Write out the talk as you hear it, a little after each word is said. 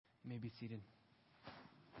may be seated.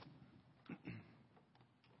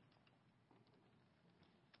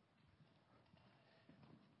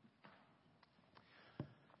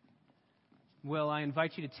 Well, I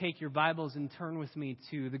invite you to take your Bibles and turn with me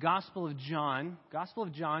to the Gospel of John. Gospel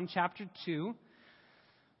of John, chapter 2.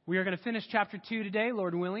 We are going to finish chapter 2 today,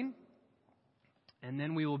 Lord willing. And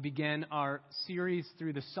then we will begin our series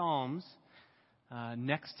through the Psalms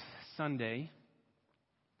next Sunday.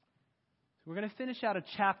 We're going to finish out a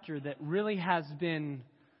chapter that really has been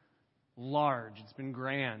large. It's been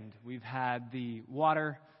grand. We've had the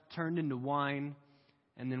water turned into wine.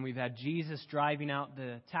 And then we've had Jesus driving out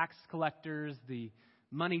the tax collectors, the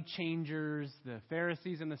money changers, the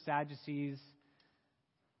Pharisees and the Sadducees.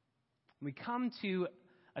 We come to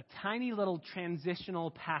a tiny little transitional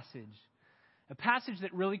passage. A passage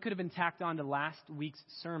that really could have been tacked on to last week's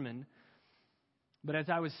sermon. But as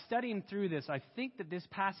I was studying through this, I think that this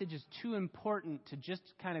passage is too important to just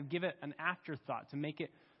kind of give it an afterthought, to make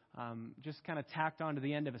it just kind of tacked on to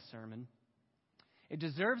the end of a sermon. It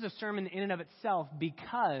deserves a sermon in and of itself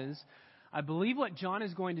because I believe what John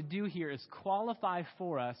is going to do here is qualify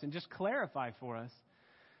for us and just clarify for us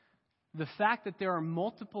the fact that there are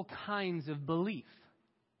multiple kinds of belief.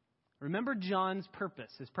 Remember John's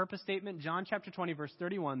purpose. His purpose statement, John chapter 20, verse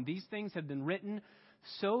 31. These things have been written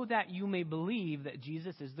so that you may believe that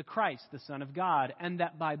Jesus is the Christ, the Son of God, and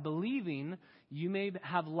that by believing you may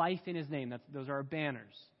have life in His name. Those are our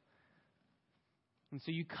banners. And so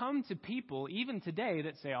you come to people, even today,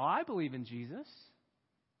 that say, oh, I believe in Jesus.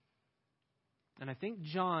 And I think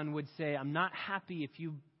John would say, I'm not happy if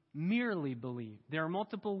you merely believe. There are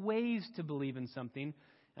multiple ways to believe in something.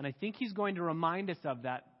 And I think he's going to remind us of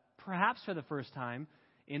that, perhaps for the first time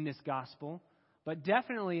in this gospel, but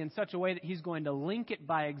definitely in such a way that he's going to link it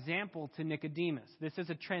by example to Nicodemus. This is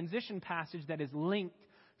a transition passage that is linked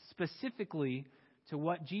specifically to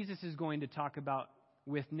what Jesus is going to talk about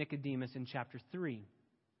with Nicodemus in chapter 3.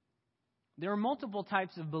 There are multiple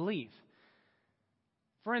types of belief.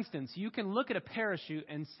 For instance, you can look at a parachute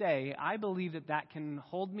and say, I believe that can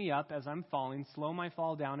hold me up as I'm falling, slow my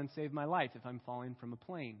fall down, and save my life if I'm falling from a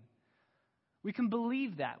plane. We can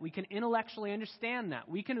believe that. We can intellectually understand that.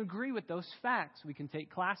 We can agree with those facts. We can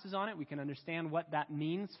take classes on it. We can understand what that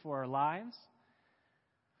means for our lives.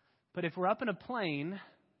 But if we're up in a plane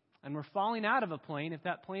and we're falling out of a plane, if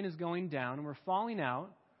that plane is going down and we're falling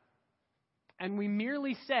out, and we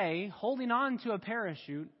merely say, holding on to a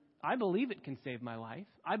parachute, I believe it can save my life.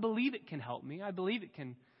 I believe it can help me. I believe it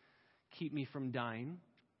can keep me from dying.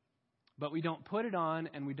 But we don't put it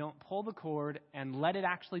on and we don't pull the cord and let it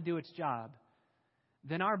actually do its job,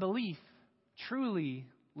 then our belief truly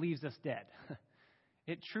leaves us dead.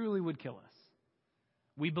 It truly would kill us.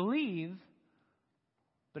 We believe,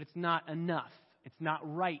 but it's not enough. It's not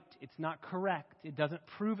right. It's not correct. It doesn't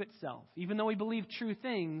prove itself. Even though we believe true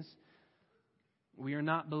things, we are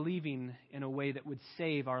not believing in a way that would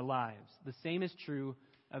save our lives. The same is true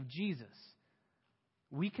of Jesus.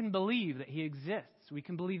 We can believe that He exists. We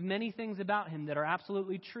can believe many things about Him that are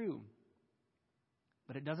absolutely true.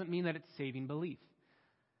 But it doesn't mean that it's saving belief.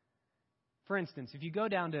 For instance, if you go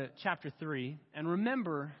down to chapter 3, and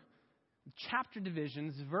remember, chapter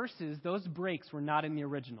divisions, verses, those breaks were not in the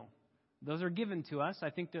original. Those are given to us. I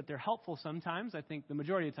think that they're helpful sometimes. I think the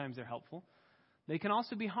majority of times they're helpful. They can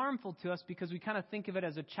also be harmful to us because we kind of think of it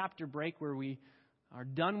as a chapter break where we are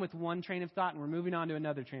done with one train of thought and we're moving on to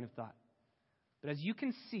another train of thought. But as you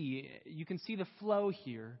can see the flow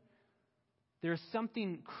here. There's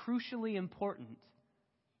something crucially important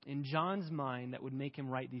in John's mind that would make him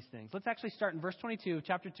write these things. Let's actually start in verse 22 of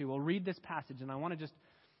chapter 2. We'll read this passage, and I want to just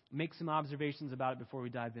make some observations about it before we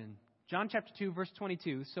dive in. John chapter 2, verse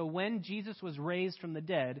 22. So when Jesus was raised from the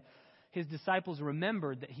dead, His disciples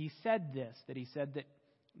remembered that He said this, that He said that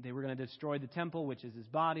they were going to destroy the temple, which is His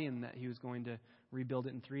body, and that He was going to rebuild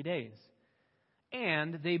it in 3 days.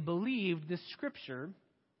 And they believed the Scripture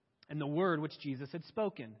and the word which Jesus had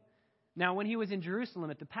spoken. Now, when He was in Jerusalem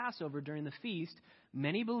at the Passover during the feast,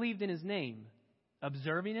 many believed in His name,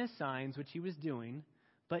 observing His signs which He was doing.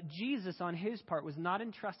 But Jesus, on His part, was not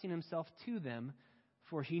entrusting Himself to them,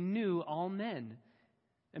 for He knew all men.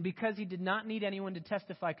 And because He did not need anyone to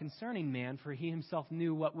testify concerning man, for He Himself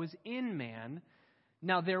knew what was in man.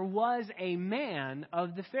 Now there was a man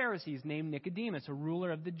of the Pharisees named Nicodemus, a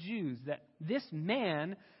ruler of the Jews, that this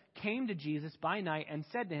man came to Jesus by night and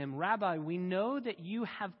said to Him, Rabbi, we know that you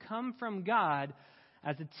have come from God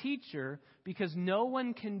as a teacher, because no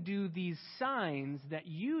one can do these signs that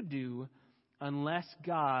you do unless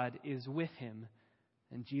God is with him.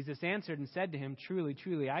 And Jesus answered and said to him, Truly,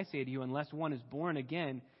 truly, I say to you, unless one is born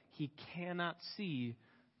again, he cannot see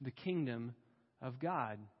the kingdom of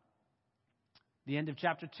God. The end of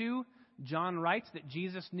chapter 2, John writes that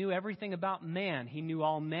Jesus knew everything about man. He knew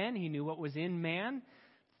all men. He knew what was in man.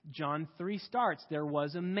 John 3 starts, there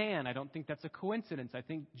was a man. I don't think that's a coincidence. I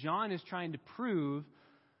think John is trying to prove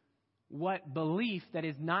what belief that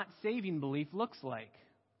is not saving belief looks like.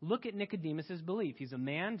 Look at Nicodemus' belief. He's a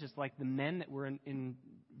man, just like the men that were in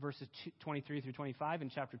verses 23 through 25 in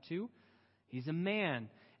chapter 2. He's a man.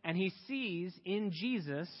 And he sees in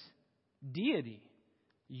Jesus deity.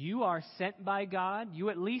 You are sent by God. You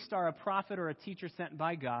at least are a prophet or a teacher sent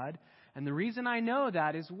by God. And the reason I know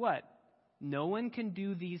that is what? No one can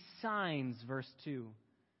do these signs, verse 2.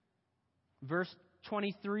 Verse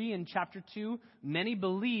 23 in chapter 2, many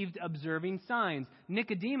believed observing signs.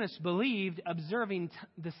 Nicodemus believed observing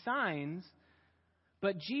the signs,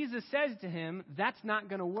 but Jesus says to him, that's not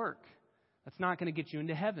going to work. That's not going to get you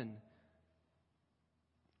into heaven.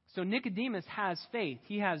 So Nicodemus has faith.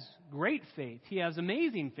 He has great faith. He has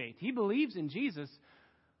amazing faith. He believes in Jesus,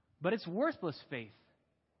 but it's worthless faith.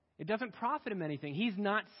 It doesn't profit him anything. He's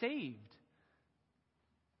not saved.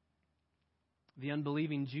 The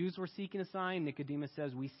unbelieving Jews were seeking a sign. Nicodemus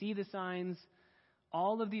says, we see the signs.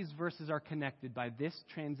 All of these verses are connected by this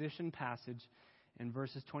transition passage in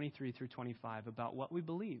verses 23 through 25 about what we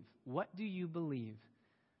believe. What do you believe?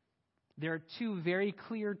 There are two very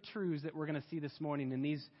clear truths that we're going to see this morning in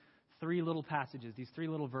these three little passages, these three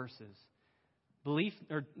little verses.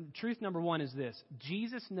 Truth number one is this: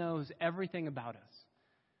 Jesus knows everything about us.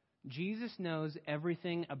 Jesus knows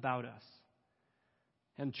everything about us.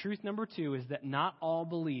 And truth number two is that not all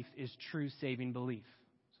belief is true saving belief.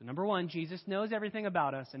 So number one, Jesus knows everything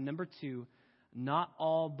about us. And number two, not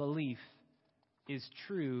all belief is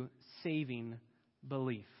true saving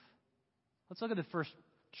belief. Let's look at the first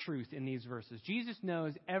truth in these verses. Jesus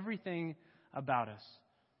knows everything about us.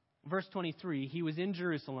 Verse 23, he was in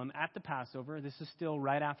Jerusalem at the Passover. This is still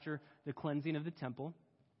right after the cleansing of the temple.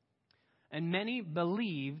 And many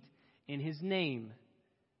believed in his name,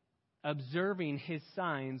 observing his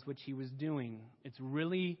signs which he was doing. It's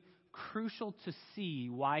really crucial to see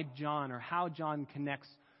why John, or how John connects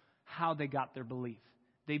how they got their belief.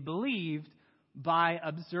 They believed by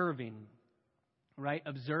observing, right?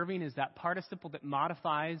 Observing is that participle that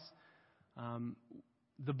modifies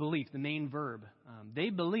the belief, the main verb. They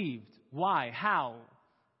believed. Why? How?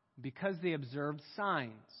 Because they observed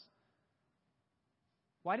signs.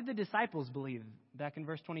 Why did the disciples believe? Back in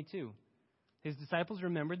verse 22. His disciples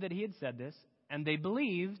remembered that he had said this, and they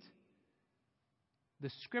believed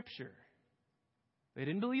the Scripture. They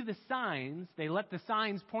didn't believe the signs. They let the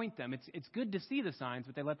signs point them. It's good to see the signs,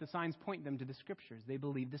 but they let the signs point them to the Scriptures. They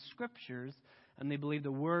believed the Scriptures, and they believed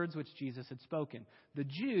the words which Jesus had spoken. The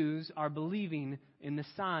Jews are believing in the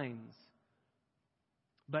signs.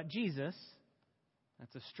 But Jesus,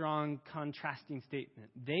 that's a strong contrasting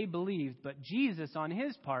statement. They believed, but Jesus, on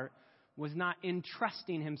his part, was not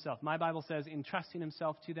entrusting himself. My Bible says entrusting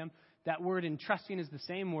himself to them. That word entrusting is the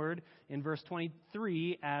same word in verse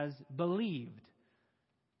 23 as believed.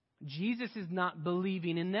 Jesus is not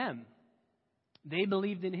believing in them. They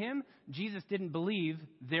believed in him. Jesus didn't believe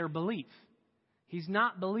their belief. He's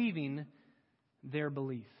not believing their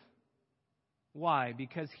belief. Why?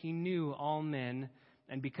 Because he knew all men,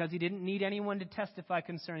 and because he didn't need anyone to testify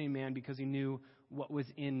concerning man, because he knew what was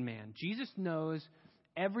in man. Jesus knows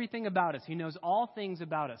everything about us. He knows all things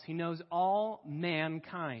about us. He knows all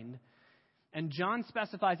mankind. And John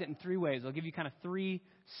specifies it in three ways. I'll give you kind of three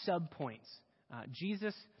subpoints.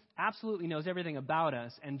 Jesus absolutely knows everything about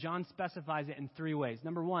us, and John specifies it in three ways.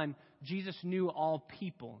 Number one, Jesus knew all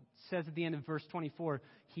people. It says at the end of verse 24,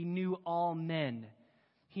 he knew all men.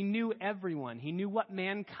 He knew everyone. He knew what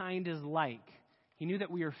mankind is like. He knew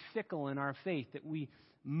that we are fickle in our faith, that we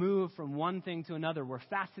move from one thing to another. We're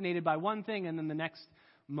fascinated by one thing, and then the next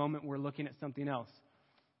moment we're looking at something else.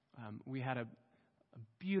 We had a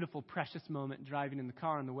beautiful, precious moment driving in the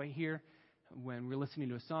car on the way here when we were listening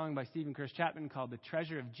to a song by Stephen Chris Chapman called The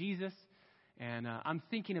Treasure of Jesus. And I'm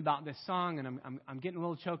thinking about this song, and I'm getting a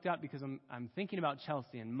little choked up because I'm thinking about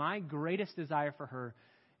Chelsea. And my greatest desire for her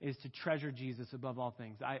is to treasure Jesus above all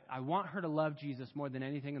things. I want her to love Jesus more than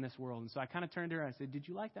anything in this world. And so I kind of turned to her and I said, did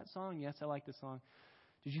you like that song? Yes, I like the song.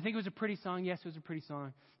 Did you think it was a pretty song? Yes, it was a pretty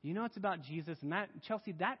song. You know it's about Jesus. And that,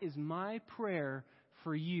 Chelsea, that is my prayer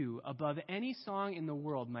for you above any song in the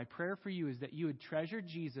world. My prayer for you is that you would treasure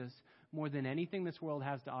Jesus more than anything this world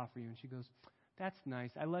has to offer you. And she goes, that's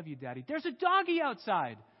nice. I love you, Daddy. There's a doggy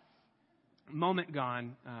outside. Moment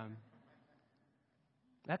gone.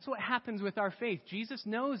 That's what happens with our faith. Jesus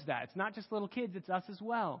knows that. It's not just little kids, it's us as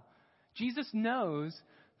well. Jesus knows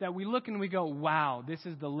that we look and we go, wow, this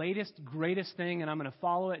is the latest, greatest thing, and I'm going to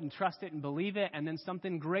follow it and trust it and believe it, and then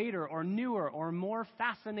something greater or newer or more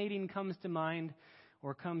fascinating comes to mind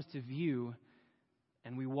or comes to view,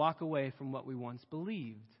 and we walk away from what we once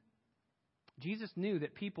believed. Jesus knew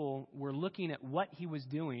that people were looking at what he was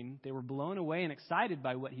doing. They were blown away and excited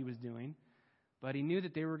by what he was doing, but he knew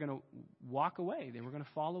that they were going to walk away. They were going to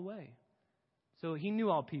fall away. So he knew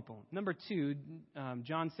all people. Number 2,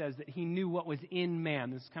 John says that he knew what was in man.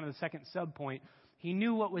 This is kind of the second subpoint. He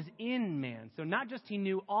knew what was in man. So not just he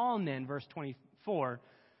knew all men, verse 24,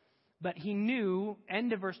 but he knew,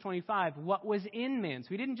 end of verse 25, what was in man. So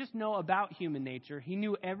he didn't just know about human nature. He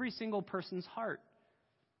knew every single person's heart.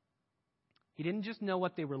 He didn't just know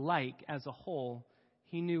what they were like as a whole.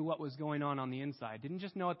 He knew what was going on the inside. Didn't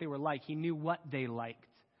just know what they were like. He knew what they liked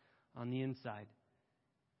on the inside.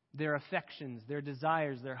 Their affections, their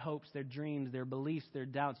desires, their hopes, their dreams, their beliefs, their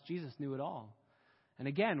doubts. Jesus knew it all. And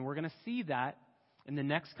again, we're going to see that in the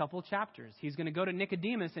next couple chapters. He's going to go to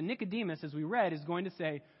Nicodemus, and Nicodemus, as we read, is going to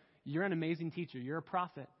say, you're an amazing teacher. You're a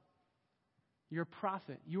prophet. You're a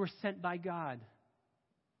prophet. You were sent by God.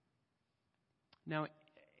 Now,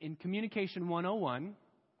 in Communication 101,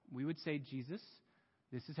 we would say, Jesus,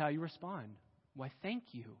 this is how you respond. Why, thank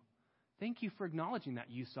you. Thank you for acknowledging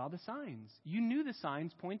that. You saw the signs. You knew the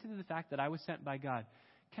signs pointed to the fact that I was sent by God.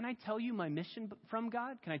 Can I tell you my mission from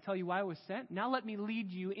God? Can I tell you why I was sent? Now let me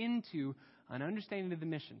lead you into an understanding of the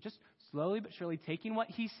mission. Just slowly but surely taking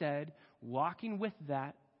what he said, walking with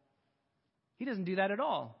that. He doesn't do that at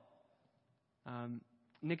all.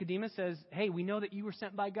 Nicodemus says, hey, we know that you were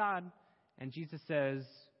sent by God. And Jesus says,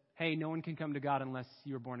 hey, no one can come to God unless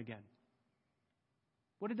you are born again.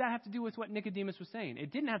 What did that have to do with what Nicodemus was saying?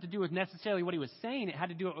 It didn't have to do with necessarily what he was saying. It had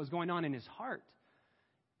to do with what was going on in his heart.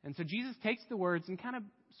 And so Jesus takes the words and kind of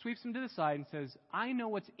sweeps them to the side and says, I know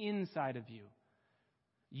what's inside of you.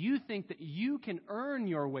 You think that you can earn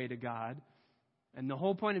your way to God. And the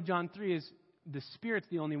whole point of John 3 is the Spirit's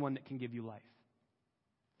the only one that can give you life.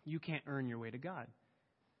 You can't earn your way to God.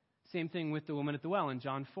 Same thing with the woman at the well in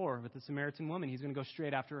John 4 with the Samaritan woman. He's going to go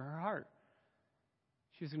straight after her heart.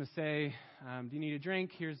 She's going to say, do you need a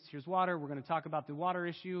drink? Here's water. We're going to talk about the water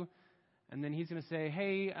issue. And then he's going to say,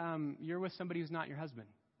 hey, you're with somebody who's not your husband.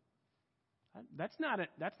 That's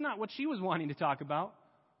not what she was wanting to talk about.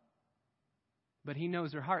 But he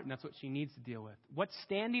knows her heart, and that's what she needs to deal with. What's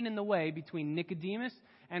standing in the way between Nicodemus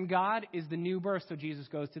and God is the new birth, so Jesus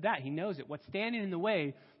goes to that. He knows it. What's standing in the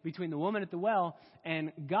way between the woman at the well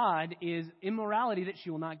and God is immorality that she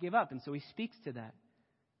will not give up. And so he speaks to that.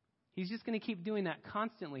 He's just going to keep doing that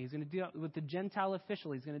constantly. He's going to do that with the Gentile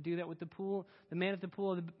official. He's going to do that with the man at the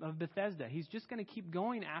pool of Bethesda. He's just going to keep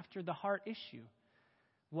going after the heart issue.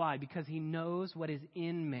 Why? Because he knows what is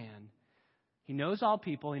in man. He knows all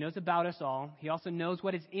people. He knows about us all. He also knows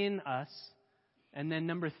what is in us. And then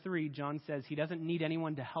number 3, John says he doesn't need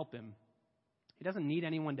anyone to help him. He doesn't need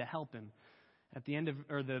anyone to help him. At the end of,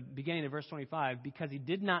 or the beginning of verse 25, because he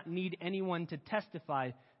did not need anyone to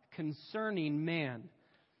testify concerning man.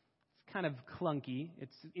 Kind of clunky.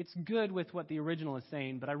 It's good with what the original is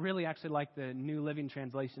saying, but I really actually like the New Living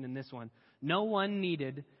Translation in this one. No one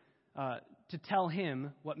needed to tell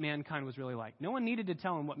him what mankind was really like. No one needed to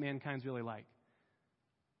tell him what mankind's really like.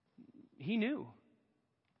 He knew.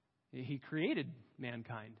 He created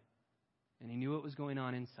mankind, and he knew what was going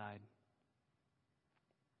on inside.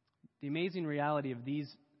 The amazing reality of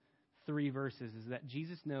these 3 verses is that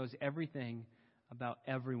Jesus knows everything about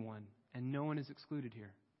everyone, and no one is excluded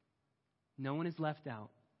here. No one is left out.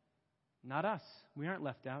 Not us. We aren't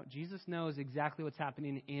left out. Jesus knows exactly what's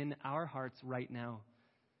happening in our hearts right now.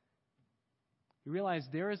 You realize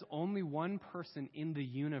there is only one person in the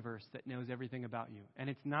universe that knows everything about you, and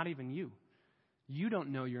it's not even you. You don't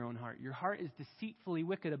know your own heart. Your heart is deceitfully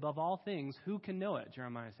wicked above all things. Who can know it?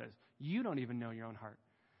 Jeremiah says. You don't even know your own heart.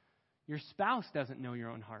 Your spouse doesn't know your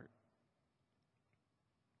own heart.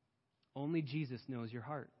 Only Jesus knows your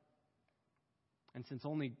heart. And since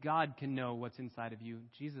only God can know what's inside of you,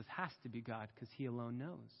 Jesus has to be God because he alone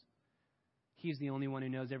knows. He's the only one who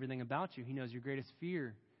knows everything about you. He knows your greatest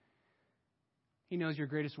fear. He knows your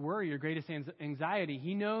greatest worry, your greatest anxiety.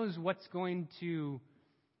 He knows what's going to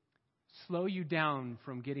slow you down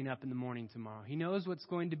from getting up in the morning tomorrow. He knows what's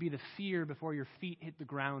going to be the fear before your feet hit the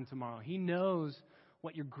ground tomorrow. He knows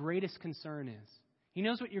what your greatest concern is. He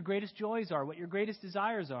knows what your greatest joys are, what your greatest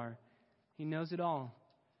desires are. He knows it all.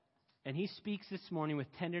 And he speaks this morning with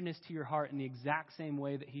tenderness to your heart in the exact same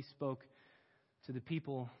way that he spoke to the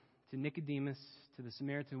people, to Nicodemus, to the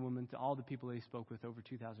Samaritan woman, to all the people that he spoke with over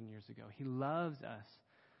 2,000 years ago. He loves us.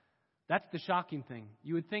 That's the shocking thing.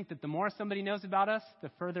 You would think that the more somebody knows about us, the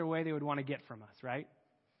further away they would want to get from us, right?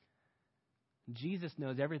 Jesus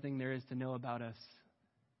knows everything there is to know about us.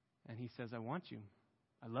 And he says, I want you.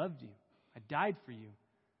 I loved you. I died for you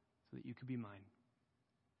so that you could be mine.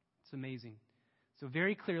 It's amazing. So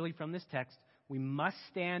very clearly from this text, we must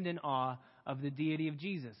stand in awe of the deity of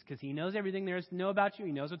Jesus because he knows everything there is to know about you.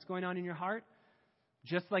 He knows what's going on in your heart.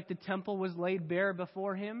 Just like the temple was laid bare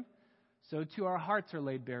before him, so too our hearts are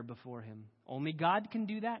laid bare before him. Only God can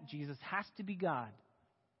do that. Jesus has to be God.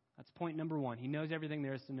 That's point number one. He knows everything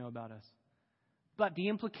there is to know about us. But the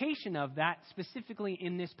implication of that, specifically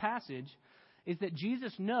in this passage, is that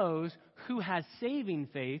Jesus knows who has saving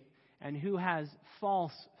faith and who has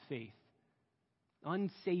false faith.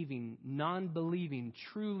 Unsaving, non-believing,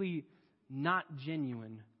 truly not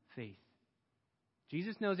genuine faith.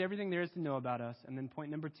 Jesus knows everything there is to know about us. And then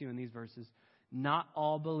point number 2 in these verses, not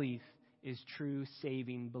all belief is true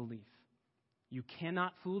saving belief. You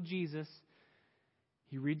cannot fool Jesus.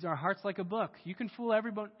 He reads our hearts like a book. You can fool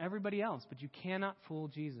everybody else, but you cannot fool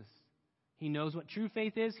Jesus. He knows what true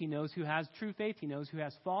faith is. He knows who has true faith. He knows who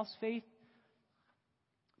has false faith.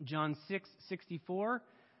 John 6:64,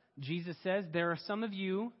 Jesus says, there are some of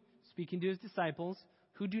you, speaking to his disciples,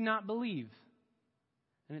 who do not believe.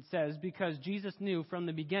 And it says, because Jesus knew from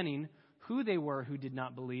the beginning who they were who did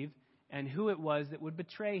not believe and who it was that would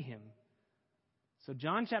betray him. So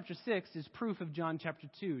John chapter 6 is proof of John chapter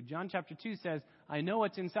 2. John chapter 2 says, I know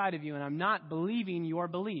what's inside of you, and I'm not believing your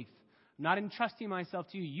belief. I'm not entrusting myself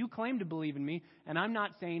to you. You claim to believe in me, and I'm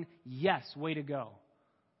not saying, yes, way to go.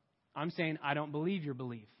 I'm saying, I don't believe your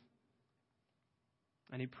belief.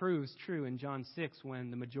 And he proves true in John 6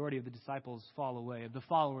 when the majority of the disciples fall away, of the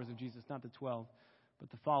followers of Jesus, not the 12,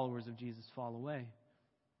 but the followers of Jesus fall away.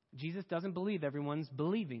 Jesus doesn't believe everyone's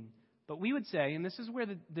believing. But we would say, and this is where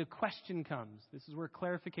the question comes, this is where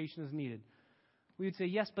clarification is needed. We would say,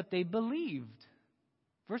 yes, but they believed.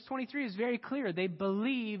 Verse 23 is very clear. They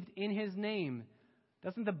believed in his name.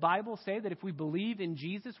 Doesn't the Bible say that if we believe in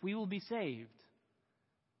Jesus, we will be saved?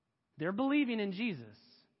 They're believing in Jesus.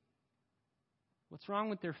 What's wrong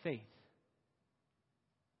with their faith?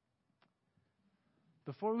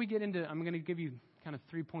 Before we get into, I'm going to give you kind of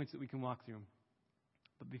 3 points that we can walk through.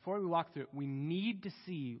 But before we walk through it, we need to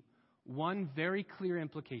see one very clear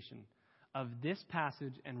implication of this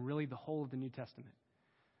passage and really the whole of the New Testament.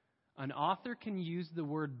 An author can use the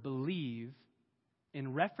word believe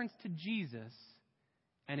in reference to Jesus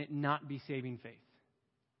and it not be saving faith.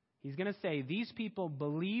 He's going to say these people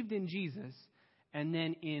believed in Jesus, and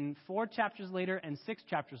then in 4 chapters later and 6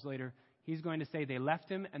 chapters later, he's going to say they left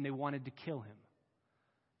him and they wanted to kill him.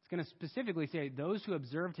 It's going to specifically say those who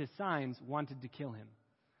observed his signs wanted to kill him.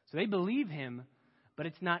 So they believe him, but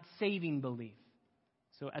it's not saving belief.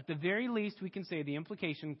 So at the very least, we can say the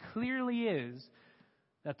implication clearly is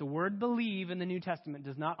that the word believe in the New Testament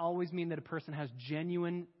does not always mean that a person has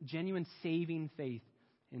genuine saving faith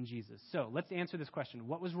in Jesus. So let's answer this question.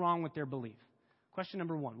 What was wrong with their belief? Question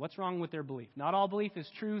number 1. What's wrong with their belief? Not all belief is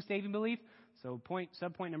true saving belief. So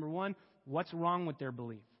subpoint number 1, what's wrong with their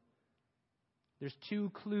belief? There's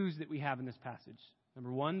 2 clues that we have in this passage.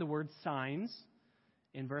 Number 1, the word signs.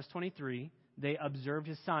 In verse 23, they observed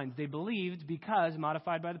his signs. They believed because,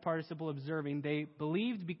 modified by the participle observing, they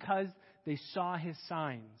believed because they saw his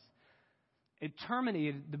signs.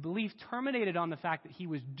 The belief terminated on the fact that he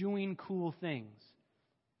was doing cool things.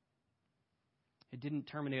 It didn't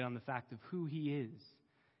terminate on the fact of who he is,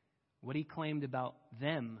 what he claimed about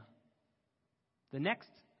them. The next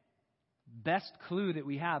best clue that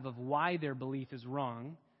we have of why their belief is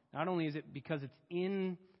wrong, not only is it because it's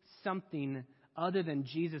in something other than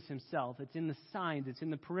Jesus himself, it's in the signs, it's in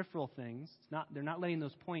the peripheral things. They're not letting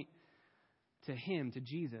those point to him, to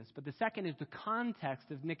Jesus. But the second is the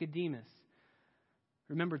context of Nicodemus.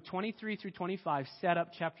 Remember, 23 through 25 set up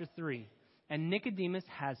chapter 3. And Nicodemus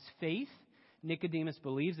has faith. Nicodemus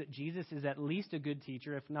believes that Jesus is at least a good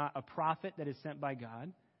teacher, if not a prophet that is sent by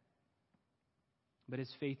God. But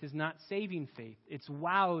his faith is not saving faith. It's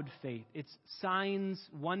wowed faith. It's signs,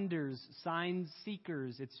 wonders, signs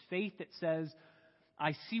seekers. It's faith that says,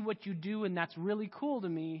 I see what you do and that's really cool to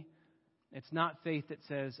me. It's not faith that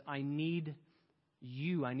says, I need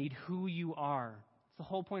you. I need who you are. It's the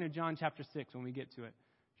whole point of John chapter 6 when we get to it.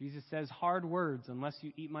 Jesus says hard words. Unless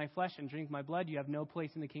you eat my flesh and drink my blood, you have no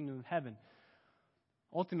place in the kingdom of heaven.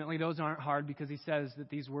 Ultimately, those aren't hard because he says that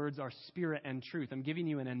these words are spirit and truth. I'm giving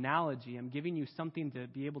you an analogy. I'm giving you something to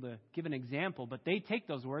be able to give an example. But they take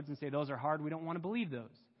those words and say, those are hard. We don't want to believe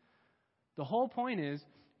those. The whole point is,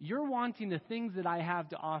 you're wanting the things that I have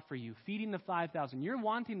to offer you, feeding the 5,000. You're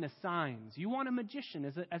wanting the signs. You want a magician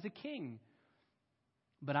as a king.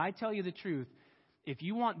 But I tell you the truth, if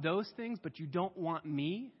you want those things but you don't want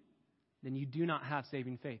me, then you do not have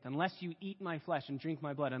saving faith. Unless you eat my flesh and drink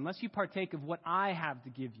my blood, unless you partake of what I have to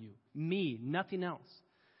give you, me, nothing else,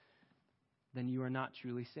 then you are not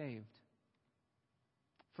truly saved.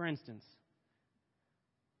 For instance,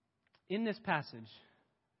 in this passage,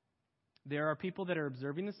 there are people that are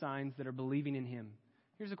observing the signs that are believing in him.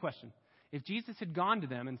 Here's a question. If Jesus had gone to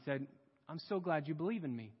them and said, I'm so glad you believe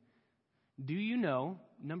in me. Do you know,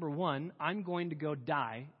 number one, I'm going to go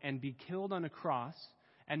die and be killed on a cross.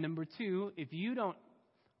 And number two, if you don't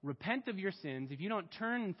repent of your sins, if you don't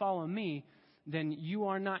turn and follow me, then you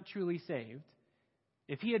are not truly saved.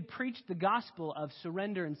 If he had preached the gospel of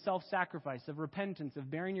surrender and self-sacrifice, of repentance, of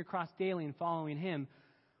bearing your cross daily and following him,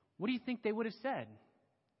 what do you think they would have said?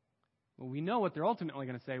 Well, we know what they're ultimately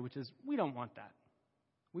going to say, which is, we don't want that.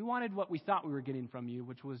 We wanted what we thought we were getting from you,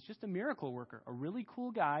 which was just a miracle worker, a really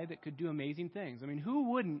cool guy that could do amazing things. I mean,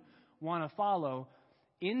 who wouldn't want to follow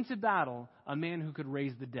into battle a man who could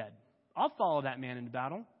raise the dead? I'll follow that man into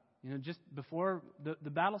battle. Just before the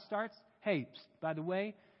battle starts, hey, by the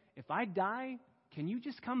way, if I die, can you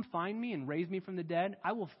just come find me and raise me from the dead?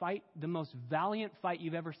 I will fight the most valiant fight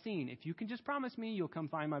you've ever seen. If you can just promise me, you'll come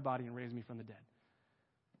find my body and raise me from the dead.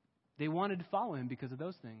 They wanted to follow him because of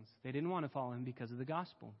those things. They didn't want to follow him because of the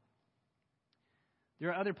gospel. There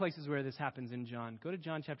are other places where this happens in John. Go to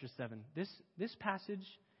John chapter 7. This passage,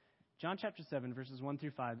 John chapter 7, verses 1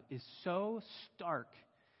 through 5, is so stark.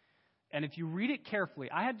 And if you read it carefully,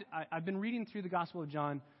 I've been reading through the Gospel of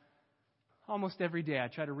John almost every day. I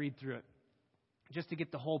try to read through it just to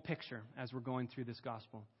get the whole picture as we're going through this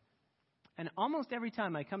gospel. And almost every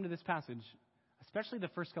time I come to this passage, especially the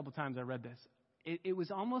first couple times I read this, it was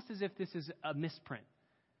almost as if this is a misprint.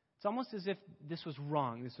 It's almost as if this was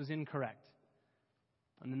wrong, this was incorrect.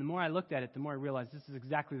 And then the more I looked at it, the more I realized this is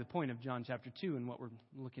exactly the point of John chapter 2 and what we're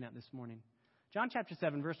looking at this morning. John chapter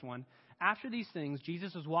 7, verse 1. After these things,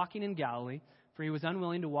 Jesus was walking in Galilee, for he was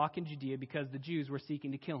unwilling to walk in Judea because the Jews were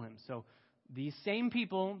seeking to kill him. So these same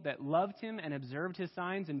people that loved him and observed his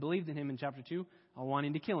signs and believed in him in chapter 2 are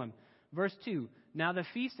wanting to kill him. Verse 2. Now the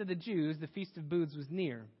feast of the Jews, the Feast of Booths, was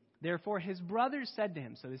near. Therefore his brothers said to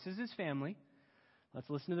him, so this is his family.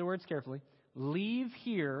 Let's listen to the words carefully. Leave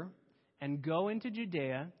here and go into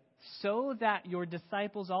Judea, so that your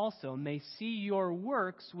disciples also may see your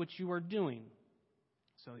works which you are doing.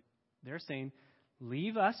 So they're saying,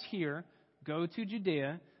 leave us here, go to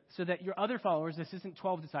Judea, so that your other followers, this isn't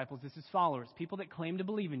 12 disciples, this is followers, people that claim to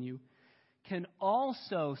believe in you, can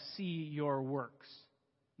also see your works.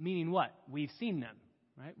 Meaning what? We've seen them,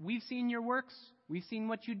 right? We've seen your works, we've seen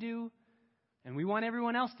what you do, and we want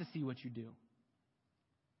everyone else to see what you do.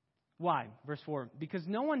 Why? Verse 4, because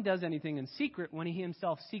no one does anything in secret when he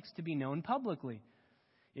himself seeks to be known publicly.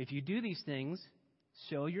 If you do these things,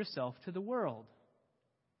 show yourself to the world.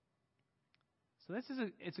 So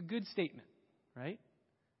it's a good statement, right?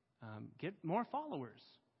 Get more followers.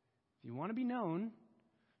 If you want to be known,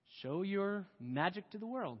 show your magic to the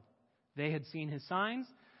world. They had seen his signs.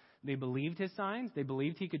 They believed his signs. They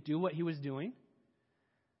believed he could do what he was doing.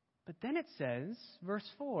 But then it says, verse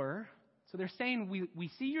 4, so they're saying,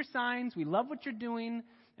 we see your signs, we love what you're doing,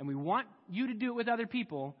 and we want you to do it with other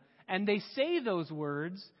people. And they say those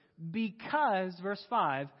words because, verse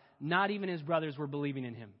 5, not even his brothers were believing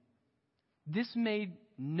in him. This made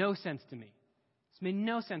no sense to me. This made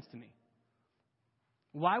no sense to me.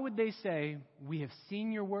 Why would they say, we have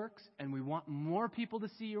seen your works and we want more people to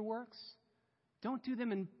see your works? Don't do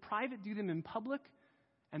them in private, do them in public.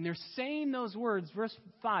 And they're saying those words, verse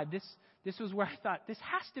 5, this was where I thought, this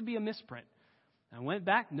has to be a misprint. I went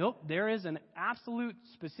back, nope, there is an absolute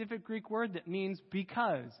specific Greek word that means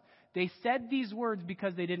because. They said these words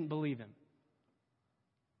because they didn't believe him.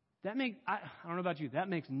 I don't know about you, that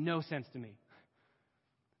makes no sense to me.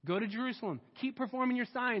 Go to Jerusalem, keep performing your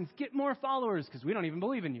signs, get more followers, because we don't even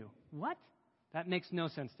believe in you. What? That makes no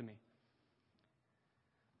sense to me.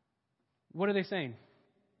 What are they saying?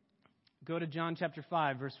 Go to John chapter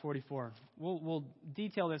 5, verse 44. We'll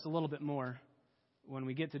detail this a little bit more when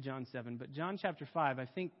we get to John 7. But John chapter 5, I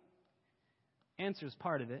think, answers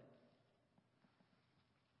part of it.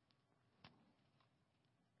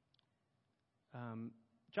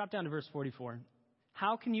 Drop down to verse 44.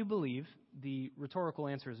 How can you believe? The rhetorical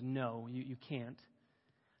answer is no, you can't.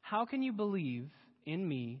 How can you believe in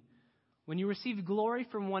me when you receive glory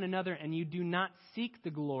from one another and you do not seek the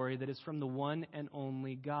glory that is from the one and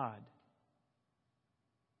only God?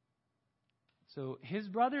 So his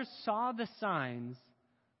brothers saw the signs,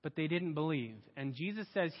 but they didn't believe. And Jesus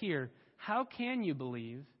says here, how can you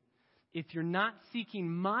believe if you're not seeking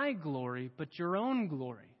my glory, but your own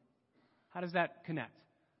glory? How does that connect?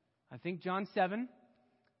 I think John 7,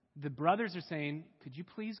 The brothers are saying, could you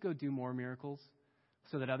please go do more miracles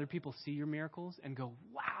so that other people see your miracles and go,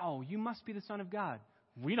 wow, you must be the Son of God.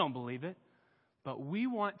 We don't believe it, but we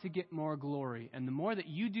want to get more glory. And the more that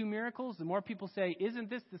you do miracles, the more people say, isn't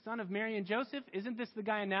this the son of Mary and Joseph? Isn't this the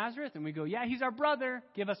guy in Nazareth? And we go, yeah, he's our brother.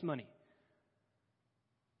 Give us money.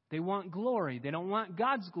 They want glory. They don't want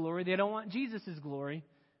God's glory. They don't want Jesus' glory.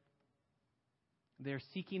 They're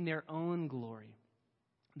seeking their own glory.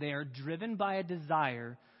 They are driven by a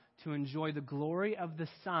desire to enjoy the glory of the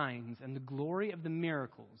signs and the glory of the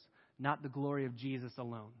miracles, not the glory of Jesus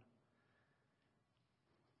alone.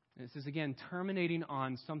 This is, again, terminating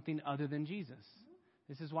on something other than Jesus.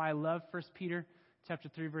 This is why I love 1 Peter chapter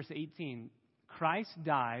 3, verse 18. Christ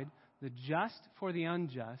died, the just for the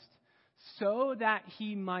unjust, so that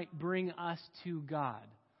he might bring us to God.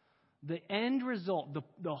 The end result,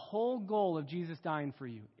 the whole goal of Jesus dying for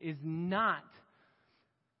you is not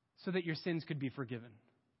so that your sins could be forgiven.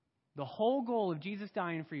 The whole goal of Jesus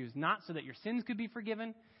dying for you is not so that your sins could be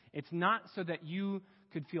forgiven. It's not so that you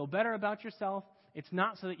could feel better about yourself. It's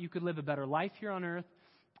not so that you could live a better life here on earth.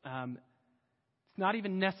 It's not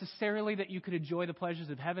even necessarily that you could enjoy the pleasures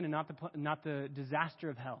of heaven and not the disaster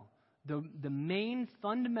of hell. The main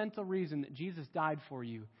fundamental reason that Jesus died for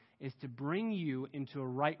you is to bring you into a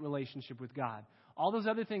right relationship with God. All those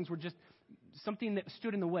other things were just something that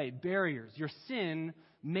stood in the way, barriers. Your sin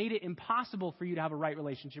made it impossible for you to have a right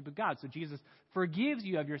relationship with God. So Jesus forgives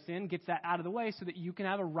you of your sin, gets that out of the way so that you can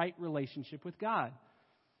have a right relationship with God.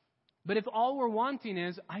 But if all we're wanting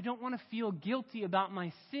is, I don't want to feel guilty about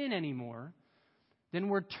my sin anymore, then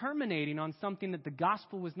we're terminating on something that the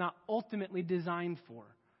gospel was not ultimately designed for.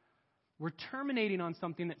 We're terminating on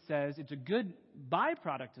something that says it's a good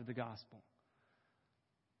byproduct of the gospel.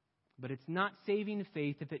 But it's not saving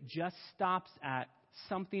faith if it just stops at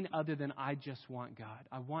something other than I just want God.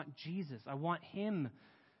 I want Jesus. I want Him.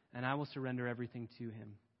 And I will surrender everything to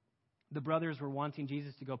Him. The brothers were wanting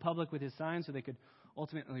Jesus to go public with His signs so they could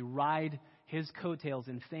ultimately ride His coattails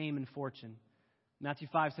in fame and fortune. Matthew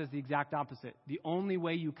 5 says the exact opposite. The only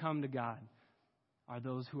way you come to God are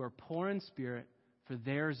those who are poor in spirit, for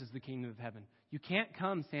theirs is the kingdom of heaven. You can't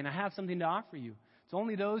come saying, I have something to offer you. It's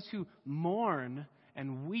only those who mourn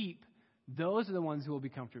and weep. Those are the ones who will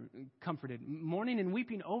be comforted. Mourning and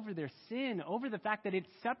weeping over their sin, over the fact that it's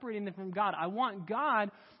separating them from God. I want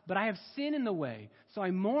God, but I have sin in the way. So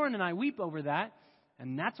I mourn and I weep over that.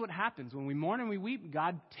 And that's what happens. When we mourn and we weep,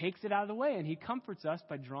 God takes it out of the way and He comforts us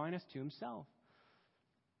by drawing us to Himself.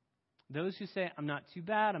 Those who say, I'm not too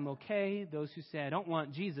bad, I'm okay. Those who say, I don't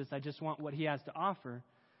want Jesus, I just want what He has to offer.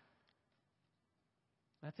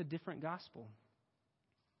 That's a different gospel.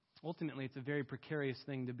 Ultimately, it's a very precarious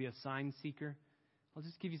thing to be a sign seeker. I'll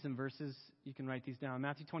just give you some verses. You can write these down.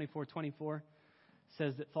 Matthew 24:24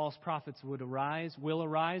 says that false prophets will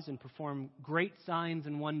arise and perform great signs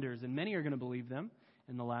and wonders, and many are going to believe them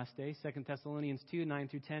in the last day. 2 Thessalonians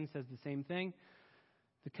 2:9-10 says the same thing.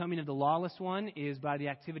 The coming of the lawless one is by the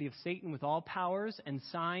activity of Satan with all powers and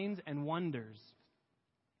signs and wonders.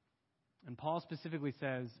 And Paul specifically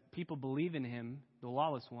says people believe in him, the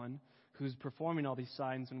lawless one, who's performing all these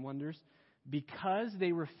signs and wonders, because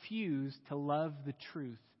they refuse to love the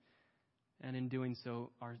truth, and in doing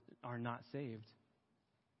so are not saved.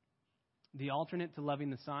 The alternate to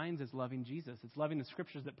loving the signs is loving Jesus. It's loving the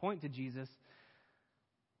scriptures that point to Jesus.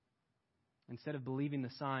 Instead of believing the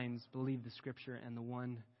signs, believe the scripture and the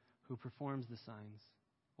one who performs the signs.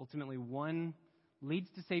 Ultimately, one leads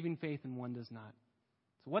to saving faith and one does not.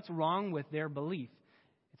 So what's wrong with their belief?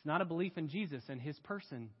 It's not a belief in Jesus and His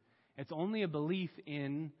person. It's only a belief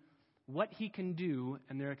in what He can do,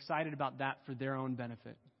 and they're excited about that for their own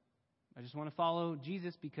benefit. I just want to follow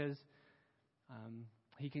Jesus because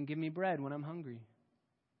He can give me bread when I'm hungry.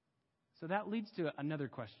 So that leads to another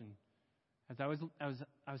question. As I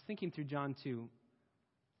was thinking through John 2,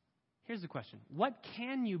 here's the question. What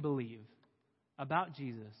can you believe about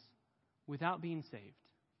Jesus without being saved?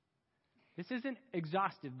 This isn't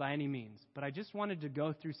exhaustive by any means, but I just wanted to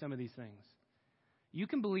go through some of these things. You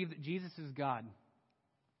can believe that Jesus is God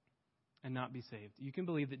and not be saved. You can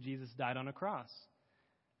believe that Jesus died on a cross.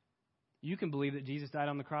 You can believe that Jesus died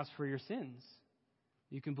on the cross for your sins.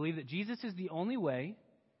 You can believe that Jesus is the only way.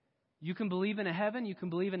 You can believe in a heaven. You can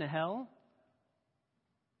believe in a hell.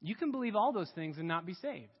 You can believe all those things and not be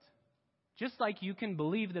saved. Just like you can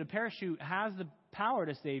believe that a parachute has the power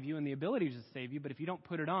to save you and the ability to save you, but if you don't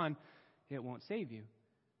put it on, it won't save you.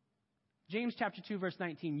 James chapter 2, verse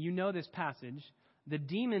 19, you know this passage. The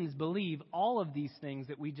demons believe all of these things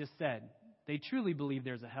that we just said. They truly believe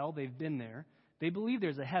there's a hell. They've been there. They believe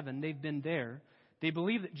there's a heaven. They've been there. They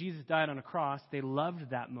believe that Jesus died on a cross. They loved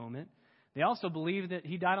that moment. They also believe that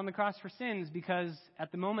he died on the cross for sins because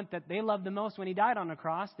at the moment that they loved the most when he died on the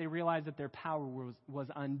cross, they realized that their power was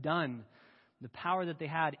undone. The power that they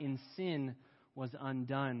had in sin was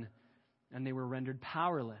undone, and they were rendered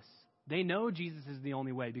powerless. They know Jesus is the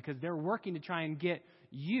only way because they're working to try and get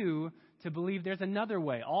you to believe there's another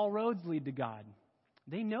way. All roads lead to God.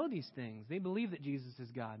 They know these things. They believe that Jesus is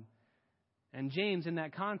God. And James, in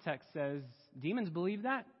that context, says, demons believe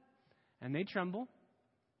that, and they tremble.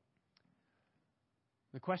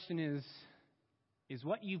 The question is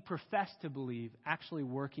what you profess to believe actually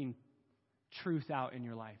working truth out in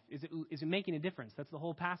your life? Is it making a difference? That's the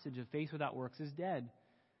whole passage of faith without works is dead.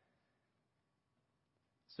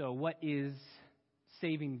 So what is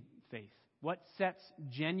saving faith? What sets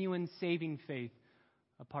genuine saving faith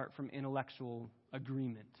apart from intellectual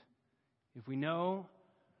agreement? If we know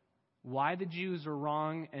why the Jews are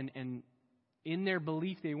wrong and in their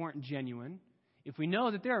belief they weren't genuine, if we know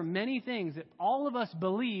that there are many things that all of us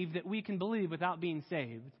believe that we can believe without being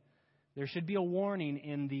saved, there should be a warning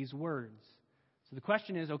in these words. So the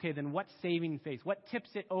question is, okay, then what's saving faith? What tips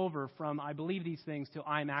it over from I believe these things to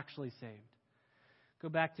I'm actually saved? Go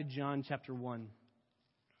back to John chapter 1.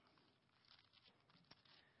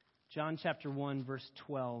 John chapter 1, verse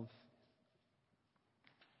 12.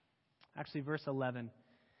 Actually, verse 11.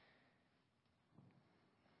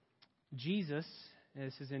 Jesus,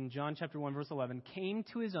 this is in John chapter 1, verse 11, came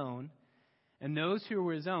to his own, and those who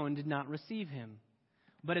were his own did not receive him.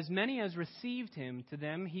 But as many as received him, to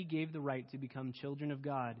them he gave the right to become children of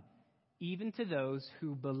God, even to those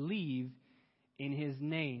who believe in his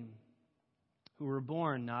name, who were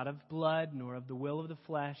born not of blood, nor of the will of the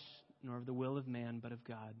flesh, nor of the will of man, but of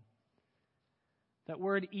God. That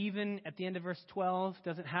word even at the end of verse 12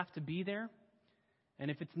 doesn't have to be there. And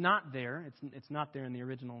if it's not there, it's not there in the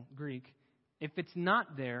original Greek. If it's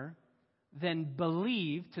not there, then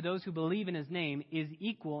believe, to those who believe in his name, is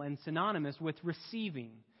equal and synonymous with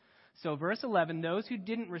receiving. So verse 11, those who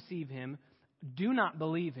didn't receive him do not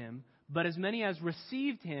believe him, but as many as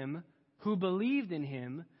received him, who believed in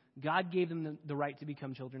him, God gave them the right to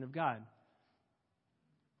become children of God.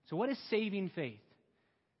 So what is saving faith?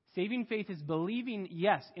 Saving faith is believing,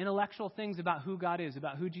 yes, intellectual things about who God is,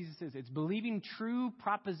 about who Jesus is. It's believing true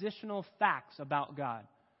propositional facts about God.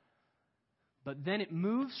 But then it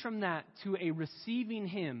moves from that to a receiving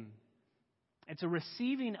him. It's a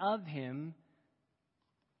receiving of him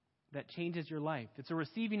that changes your life. It's a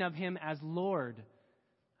receiving of him as Lord.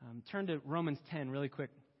 Turn to Romans 10 really quick.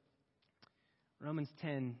 Romans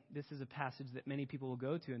 10, this is a passage that many people will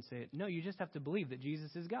go to and say, no, you just have to believe that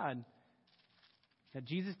Jesus is God. That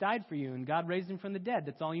Jesus died for you and God raised him from the dead.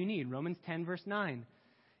 That's all you need. Romans 10, verse 9.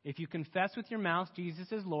 If you confess with your mouth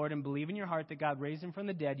Jesus is Lord and believe in your heart that God raised him from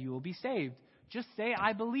the dead, you will be saved. Just say,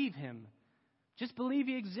 I believe him. Just believe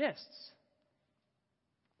he exists.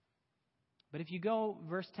 But if you go,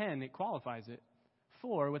 verse 10, it qualifies it.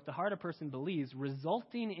 For with the heart a person believes,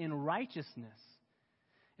 resulting in righteousness.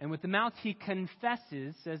 And with the mouth he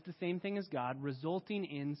confesses, says the same thing as God, resulting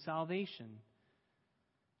in salvation.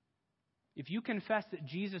 If you confess that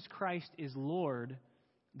Jesus Christ is Lord,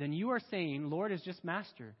 then you are saying, Lord is just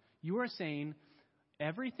master. You are saying,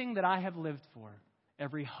 everything that I have lived for,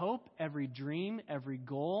 every hope, every dream, every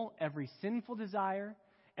goal, every sinful desire,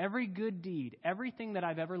 every good deed, everything that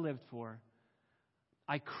I've ever lived for,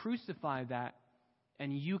 I crucify that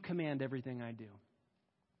and you command everything I do.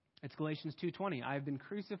 It's Galatians 2:20. I have been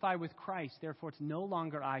crucified with Christ, therefore it's no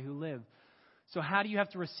longer I who live. So how do you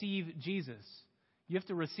have to receive Jesus? You have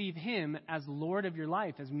to receive him as Lord of your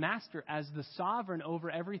life, as master, as the sovereign over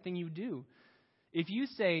everything you do. If you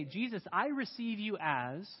say, Jesus, I receive you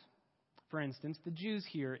as, for instance, the Jews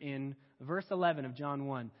here in verse 11 of John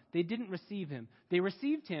 1, they didn't receive him. They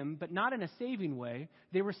received him, but not in a saving way.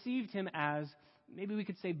 They received him as, maybe we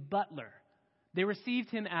could say, butler. They received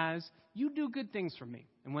him as, you do good things for me.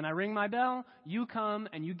 And when I ring my bell, you come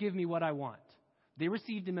and you give me what I want. They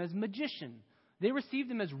received him as magician. They received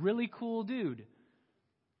him as really cool dude.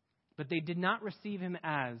 But they did not receive him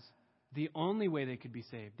as the only way they could be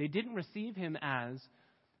saved. They didn't receive him as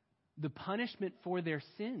the punishment for their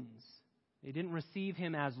sins. They didn't receive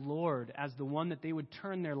him as Lord, as the one that they would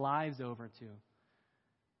turn their lives over to.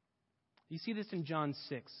 You see this in John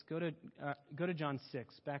 6. Go to John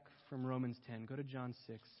 6, back from Romans 10. Go to John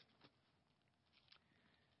 6.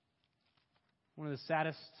 One of the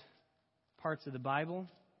saddest parts of the Bible.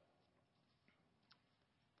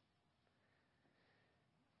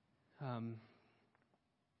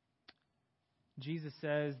 Jesus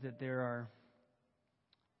says that there are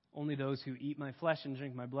only those who eat my flesh and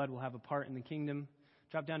drink my blood will have a part in the kingdom.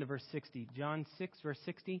 Drop down to verse 60. John 6, verse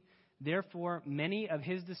 60. Therefore, many of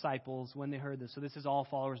his disciples, when they heard this, so this is all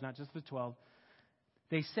followers, not just the 12,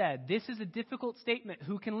 they said, "This is a difficult statement.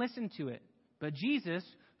 Who can listen to it?" But Jesus,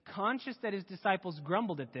 conscious that his disciples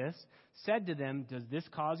grumbled at this, said to them, "Does this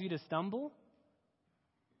cause you to stumble?"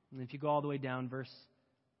 And if you go all the way down, verse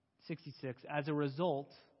 66, as a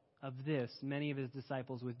result of this, many of his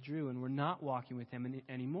disciples withdrew and were not walking with him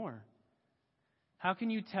anymore. How can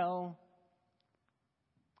you tell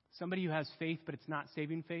somebody who has faith, but it's not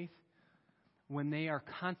saving faith, when they are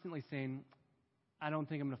constantly saying, "I don't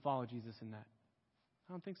think I'm going to follow Jesus in that"?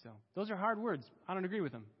 I don't think so. Those are hard words. I don't agree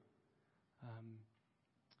with them.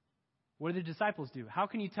 What do the disciples do? How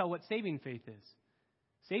can you tell what saving faith is?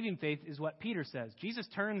 Saving faith is what Peter says. Jesus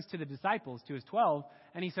turns to the disciples, to his 12,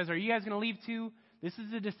 and he says, "Are you guys going to leave too? This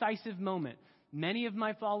is a decisive moment. Many of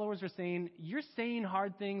my followers are saying, you're saying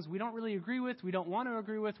hard things we don't really agree with, we don't want to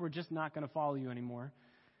agree with, we're just not going to follow you anymore."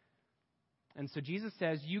 And so Jesus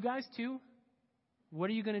says, "You guys too? What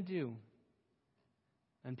are you going to do?"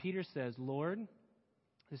 And Peter says, "Lord,"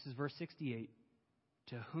 this is verse 68,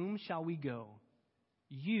 "to whom shall we go?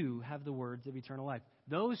 You have the words of eternal life."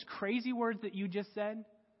 Those crazy words that you just said,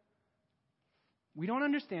 we don't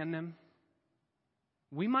understand them.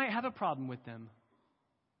 We might have a problem with them.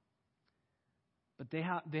 But they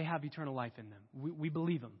have eternal life in them. We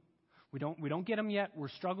believe them. We don't get them yet. We're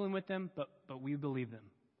struggling with them, but we believe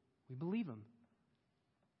them. We believe them.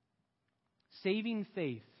 Saving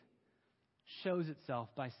faith shows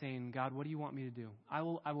itself by saying, "God, what do you want me to do? I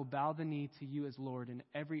will bow the knee to you as Lord in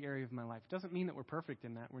every area of my life." Doesn't mean that we're perfect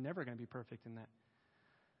in that. We're never going to be perfect in that.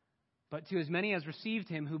 But to as many as received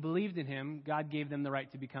him, who believed in him, God gave them the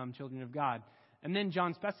right to become children of God. And then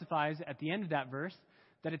John specifies at the end of that verse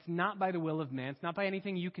that it's not by the will of man. It's not by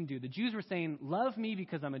anything you can do. The Jews were saying, "Love me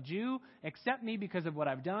because I'm a Jew. Accept me because of what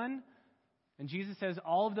I've done." And Jesus says,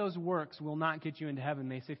 all of those works will not get you into heaven.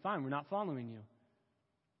 They say, "Fine, we're not following you."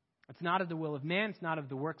 It's not of the will of man. It's not of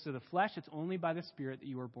the works of the flesh. It's only by the Spirit that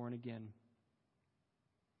you are born again.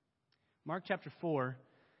 Mark chapter 4,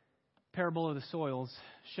 parable of the soils,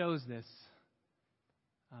 shows this.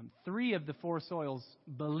 3 of the 4 soils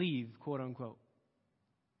believe, quote unquote.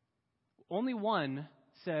 Only one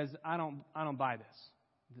says, I don't buy this.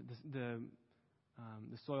 The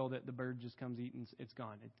soil that the bird just comes eating, it's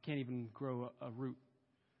gone. It can't even grow a root.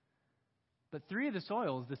 But 3 of the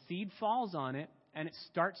soils, the seed falls on it, and it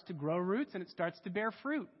starts to grow roots, and it starts to bear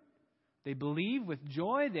fruit. They believe with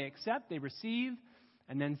joy, they accept, they receive,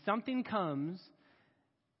 and then something comes,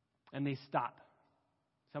 and they stop.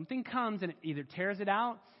 Something comes, and it either tears it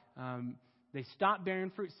out, they stop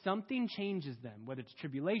bearing fruit. Something changes them, whether it's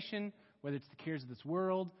tribulation, whether it's the cares of this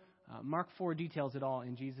world. Mark 4 details it all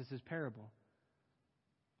in Jesus' parable.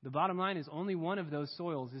 The bottom line is only one of those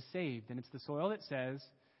soils is saved, and it's the soil that says,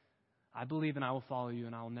 "I believe and I will follow you,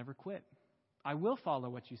 and I will never quit. I will follow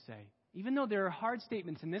what you say." Even though there are hard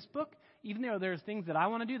statements in this book, even though there's things that I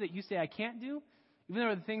want to do that you say I can't do, even though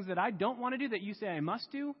there are things that I don't want to do that you say I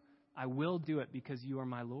must do, I will do it because you are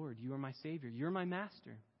my Lord. You are my Savior. You're my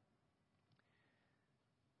Master.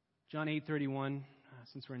 John 8:31.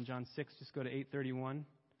 Since we're in John 6, just go to 8:31.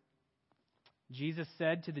 Jesus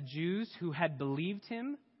said to the Jews who had believed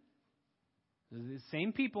him, the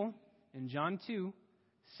same people in John 2,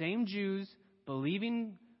 same Jews,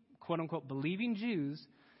 believing, quote unquote, believing Jews,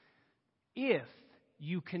 "If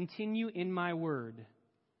you continue in my word,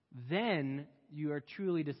 then you are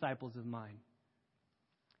truly disciples of mine."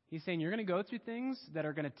 He's saying you're going to go through things that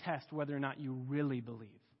are going to test whether or not you really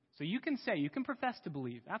believe. So you can profess to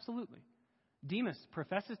believe, absolutely. Demas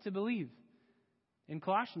professes to believe. In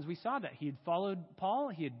Colossians, we saw that. He had followed Paul.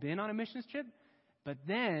 He had been on a missions trip. But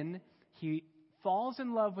then he falls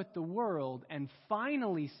in love with the world and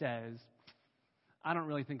finally says, "I don't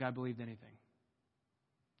really think I believed anything.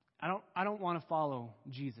 I don't want to follow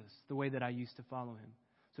Jesus the way that I used to follow him."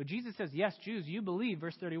 So Jesus says, "Yes, Jews, you believe,"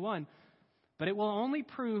 verse 31, "but it will only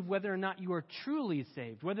prove whether or not you are truly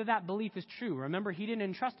saved," whether that belief is true. Remember, he didn't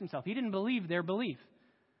entrust himself. He didn't believe their belief.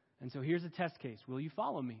 And so here's a test case. Will you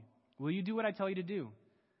follow me? Will you do what I tell you to do?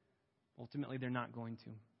 Ultimately, they're not going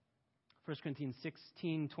to. 1 Corinthians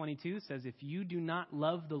 16:22 says, "If you do not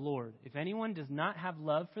love the Lord, if anyone does not have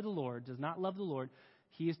love for the Lord, does not love the Lord,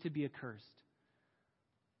 he is to be accursed."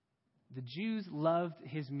 The Jews loved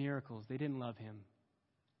his miracles. They didn't love him.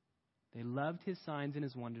 They loved his signs and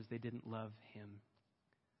his wonders. They didn't love him.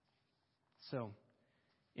 So,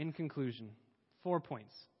 in conclusion, 4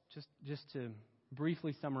 points. Just to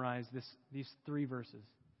briefly summarize these 3 verses.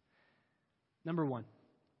 Number 1,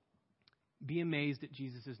 be amazed at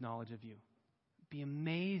Jesus' knowledge of you. Be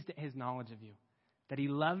amazed at his knowledge of you. That he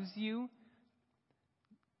loves you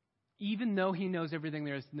even though he knows everything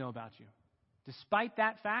there is to know about you. Despite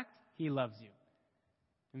that fact, he loves you.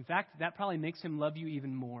 In fact, that probably makes him love you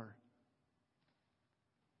even more.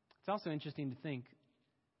 It's also interesting to think,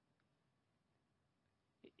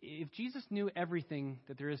 if Jesus knew everything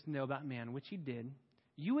that there is to know about man, which he did,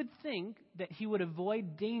 you would think that he would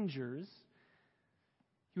avoid dangers.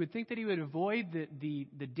 You would think that he would avoid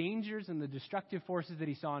the dangers and the destructive forces that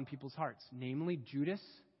he saw in people's hearts, namely Judas.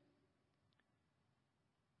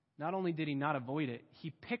 Not only did he not avoid it,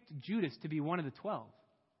 he picked Judas to be one of the 12.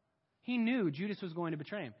 He knew Judas was going to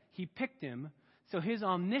betray him. He picked him, so his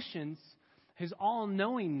omniscience, his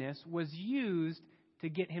all-knowingness was used to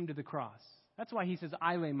get him to the cross. That's why he says,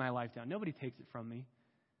 I lay my life down. Nobody takes it from me.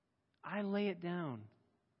 I lay it down.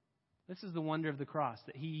 This is the wonder of the cross,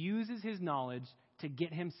 that he uses his knowledge to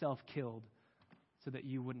get himself killed so that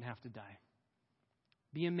you wouldn't have to die.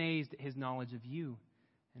 Be amazed at his knowledge of you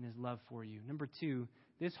and his love for you. Number 2,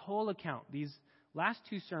 this whole account, these last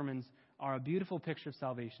 2 sermons are a beautiful picture of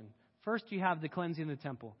salvation. First, you have the cleansing of the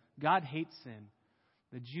temple. God hates sin.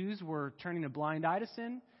 The Jews were turning a blind eye to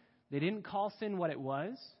sin. They didn't call sin what it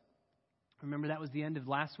was. Remember, that was the end of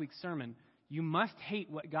last week's sermon. You must hate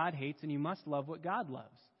what God hates, and you must love what God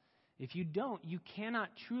loves. If you don't, you cannot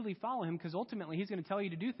truly follow him, because ultimately he's going to tell you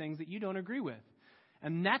to do things that you don't agree with.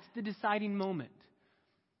 And that's the deciding moment.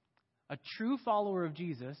 A true follower of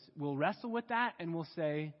Jesus will wrestle with that and will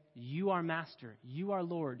say, you are master, you are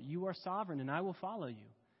Lord, you are sovereign, and I will follow you.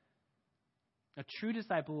 A true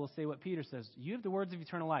disciple will say what Peter says, you have the words of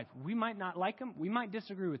eternal life. We might not like them, we might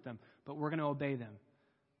disagree with them, but we're going to obey them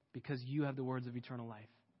because you have the words of eternal life.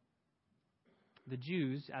 The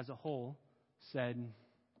Jews, as a whole, said,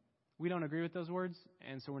 we don't agree with those words,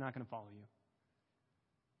 and so we're not going to follow you.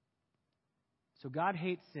 So God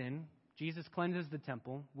hates sin. Jesus cleanses the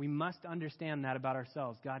temple. We must understand that about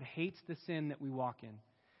ourselves. God hates the sin that we walk in.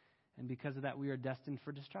 And because of that, we are destined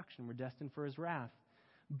for destruction. We're destined for his wrath.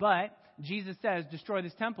 But Jesus says, destroy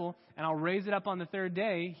this temple, and I'll raise it up on the 3rd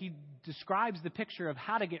day. He describes the picture of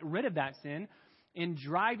how to get rid of that sin. In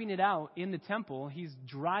driving it out in the temple, he's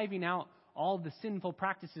driving out all the sinful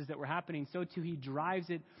practices that were happening. So too, he drives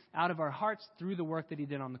it out of our hearts through the work that he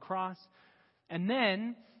did on the cross. And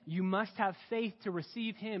then you must have faith to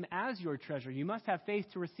receive him as your treasure. You must have faith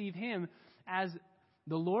to receive him as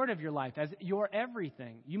the Lord of your life, as your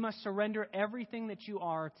everything. You must surrender everything that you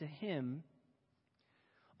are to him,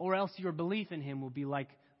 or else your belief in him will be like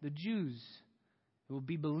the Jews. It will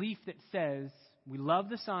be belief that says, we love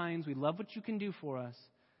the signs, we love what you can do for us,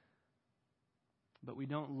 but we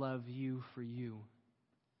don't love you for you.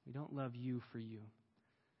 We don't love you for you.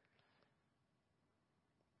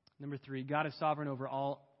 Number 3, God is sovereign over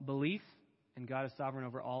all belief, and God is sovereign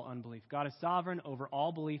over all unbelief. God is sovereign over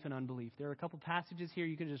all belief and unbelief. There are a couple passages here.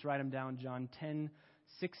 You can just write them down. John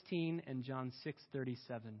 10:16 and John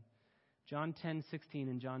 6:37. John 10:16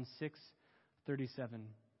 and John 6:37.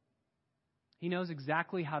 He knows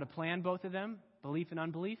exactly how to plan both of them, belief and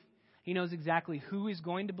unbelief. He knows exactly who is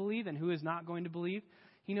going to believe and who is not going to believe.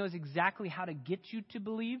 He knows exactly how to get you to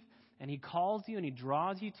believe, and he calls you and he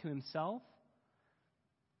draws you to himself.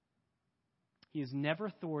 He is never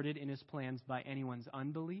thwarted in his plans by anyone's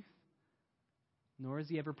unbelief, nor is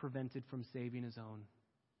he ever prevented from saving his own.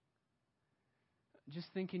 Just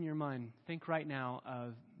think in your mind, think right now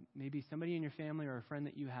of maybe somebody in your family or a friend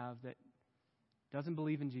that you have that doesn't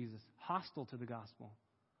believe in Jesus, hostile to the gospel.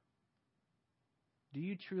 Do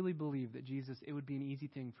you truly believe that Jesus, it would be an easy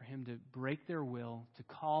thing for him to break their will, to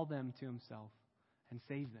call them to himself and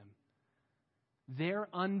save them? Their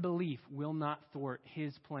unbelief will not thwart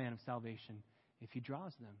his plan of salvation if he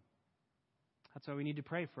draws them. That's why we need to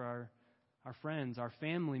pray for our friends, our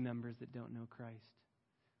family members that don't know Christ.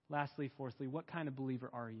 Lastly, fourthly, what kind of believer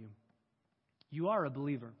are you? You are a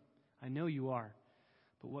believer. I know you are.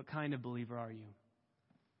 But what kind of believer are you?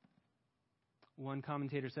 One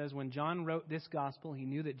commentator says, when John wrote this gospel, he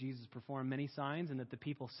knew that Jesus performed many signs and that the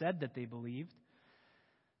people said that they believed.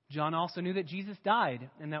 John also knew that Jesus died,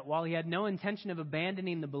 and that while he had no intention of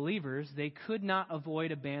abandoning the believers, they could not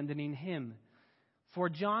avoid abandoning him. For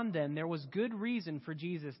John, then, there was good reason for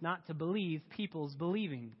Jesus not to believe people's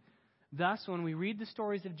believing. Thus, when we read the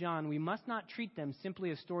stories of John, we must not treat them simply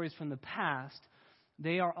as stories from the past.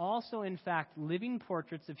 They are also, in fact, living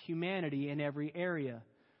portraits of humanity in every area.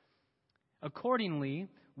 Accordingly,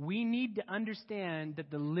 we need to understand that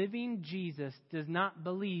the living Jesus does not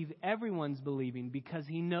believe everyone's believing because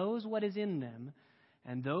he knows what is in them,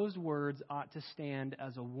 and those words ought to stand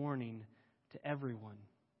as a warning to everyone.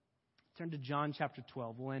 Turn to John chapter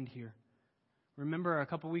 12. We'll end here. Remember, a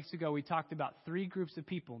couple weeks ago, we talked about 3 groups of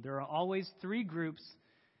people. There are always 3 groups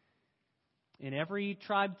In every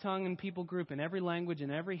tribe, tongue, and people group, in every language,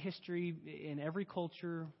 in every history, in every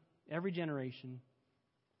culture, every generation,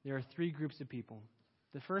 there are three groups of people.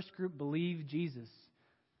 The first group believe Jesus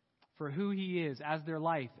for who he is, as their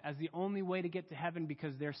life, as the only way to get to heaven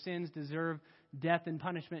because their sins deserve death and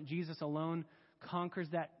punishment. Jesus alone conquers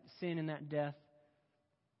that sin and that death.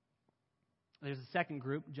 There's a second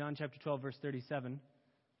group, John chapter 12, verse 37.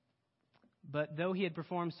 But though he had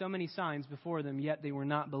performed so many signs before them, yet they were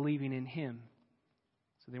not believing in him.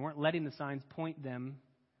 So they weren't letting the signs point them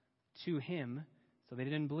to him, so they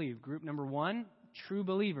didn't believe. Group number one, true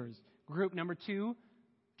believers. Group number two,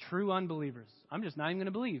 true unbelievers. I'm just not even going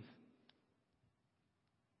to believe.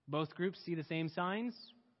 Both groups see the same signs.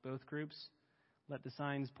 Both groups let the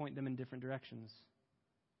signs point them in different directions.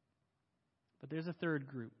 But there's a third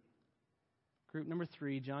group. Group number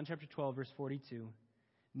 3, John chapter 12, verse 42.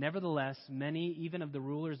 Nevertheless, many even of the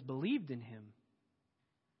rulers believed in him.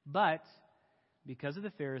 But because of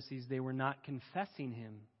the Pharisees, they were not confessing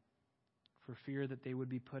him for fear that they would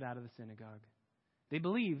be put out of the synagogue. They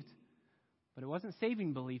believed, but it wasn't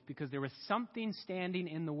saving belief because there was something standing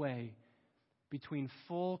in the way between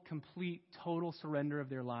full, complete, total surrender of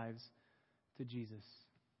their lives to Jesus.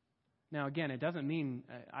 Now, again, it doesn't mean,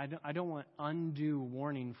 I don't want undue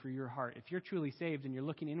warning for your heart. If you're truly saved and you're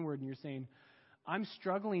looking inward and you're saying, I'm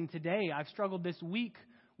struggling today, I've struggled this week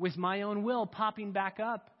with my own will popping back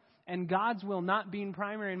up and God's will not being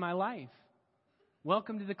primary in my life.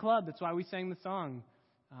 Welcome to the club. That's why we sang the song.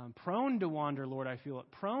 Prone to wander, Lord, I feel it.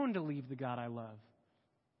 Prone to leave the God I love.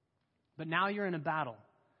 But now you're in a battle.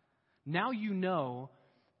 Now you know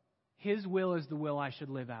his will is the will I should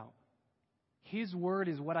live out. His word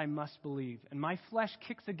is what I must believe. And my flesh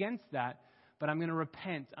kicks against that, but I'm going to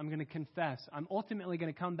repent. I'm going to confess. I'm ultimately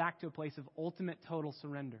going to come back to a place of ultimate total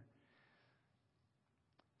surrender.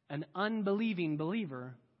 An unbelieving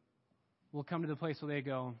believer will come to the place where they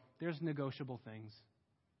go, there's negotiable things.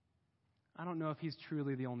 I don't know if he's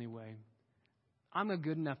truly the only way. I'm a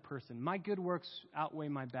good enough person. My good works outweigh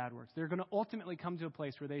my bad works. They're going to ultimately come to a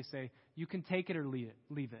place where they say, you can take it or leave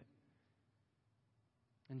it.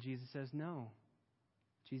 And Jesus says, no.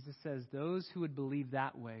 Jesus says those who would believe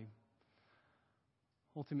that way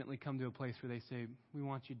ultimately come to a place where they say, we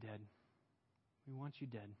want you dead. We want you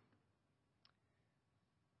dead.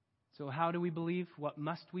 So how do we believe? What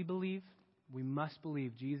must we believe? We must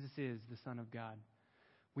believe Jesus is the Son of God.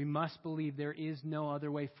 We must believe there is no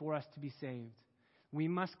other way for us to be saved. We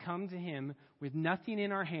must come to him with nothing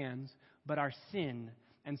in our hands but our sin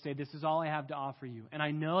and say, this is all I have to offer you. And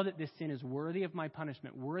I know that this sin is worthy of my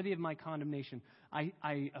punishment, worthy of my condemnation.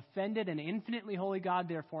 I offended an infinitely holy God,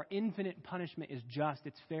 therefore infinite punishment is just,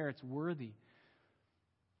 it's fair, it's worthy.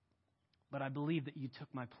 But I believe that you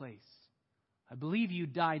took my place. I believe you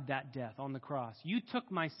died that death on the cross. You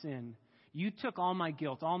took my sin. You took all my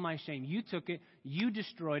guilt, all my shame. You took it. You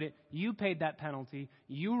destroyed it. You paid that penalty.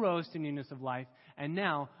 You rose to newness of life. And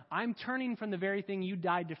now I'm turning from the very thing you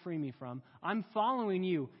died to free me from. I'm following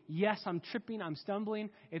you. Yes, I'm tripping. I'm stumbling.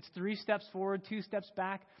 It's 3 steps forward, 2 steps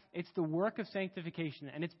back. It's the work of sanctification,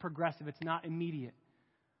 and it's progressive. It's not immediate.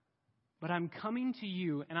 But I'm coming to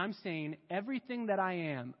you, and I'm saying, everything that I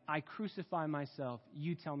am, I crucify myself.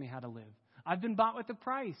 You tell me how to live. I've been bought with a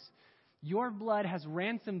price. Your blood has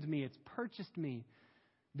ransomed me. It's purchased me.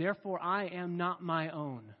 Therefore, I am not my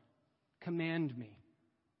own. Command me.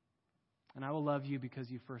 And I will love you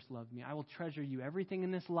because you first loved me. I will treasure you. Everything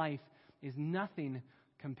in this life is nothing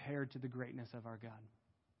compared to the greatness of our God.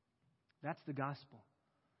 That's the gospel.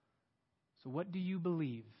 So what do you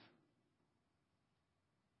believe?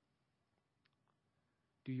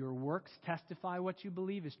 Do your works testify what you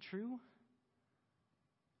believe is true?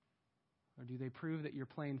 Or do they prove that you're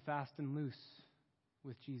playing fast and loose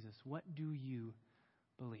with Jesus? What do you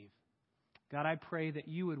believe? God, I pray that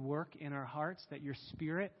you would work in our hearts, that your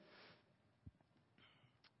Spirit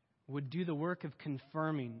would do the work of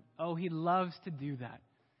confirming. Oh, he loves to do that.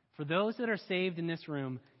 For those that are saved in this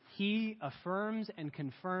room, he affirms and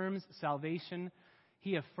confirms salvation.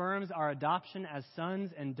 He affirms our adoption as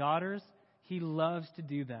sons and daughters. He loves to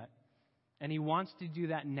do that. And he wants to do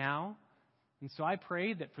that now. And so I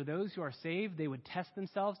pray that for those who are saved, they would test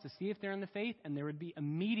themselves to see if they're in the faith, and there would be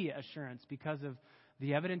immediate assurance because of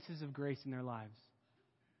the evidences of grace in their lives.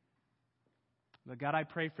 But God, I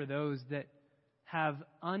pray for those that have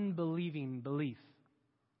unbelieving belief,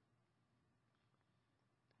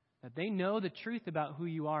 that they know the truth about who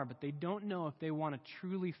you are, but they don't know if they want to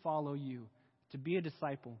truly follow you, to be a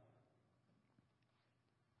disciple.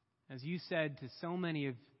 As you said to so many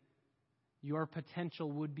of your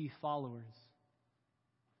potential would-be followers,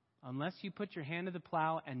 unless you put your hand to the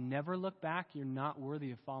plow and never look back, you're not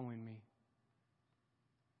worthy of following me.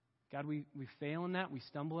 God, we fail in that, we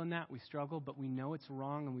stumble in that, we struggle, but we know it's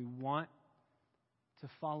wrong and we want to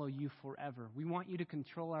follow you forever. We want you to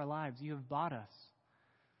control our lives. You have bought us.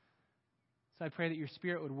 So I pray that your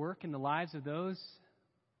Spirit would work in the lives of those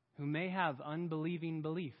who may have unbelieving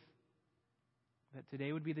belief. That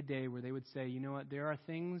today would be the day where they would say, you know what, there are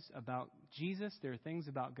things about Jesus, there are things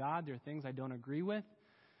about God, there are things I don't agree with,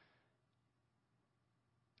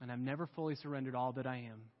 and I've never fully surrendered all that I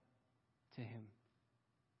am to Him.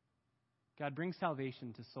 God, bring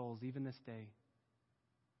salvation to souls even this day.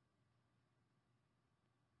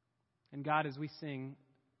 And God, as we sing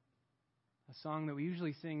a song that we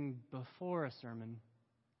usually sing before a sermon,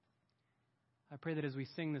 I pray that as we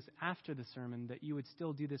sing this after the sermon, that you would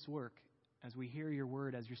still do this work as we hear your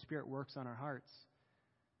word, as your Spirit works on our hearts.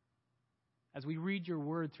 As we read your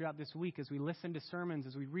word throughout this week, as we listen to sermons,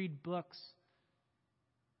 as we read books,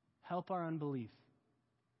 help our unbelief.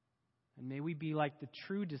 And may we be like the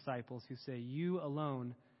true disciples who say, you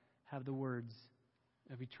alone have the words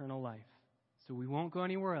of eternal life. So we won't go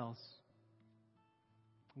anywhere else.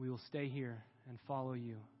 We will stay here and follow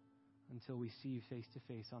you until we see you face to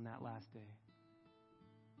face on that last day.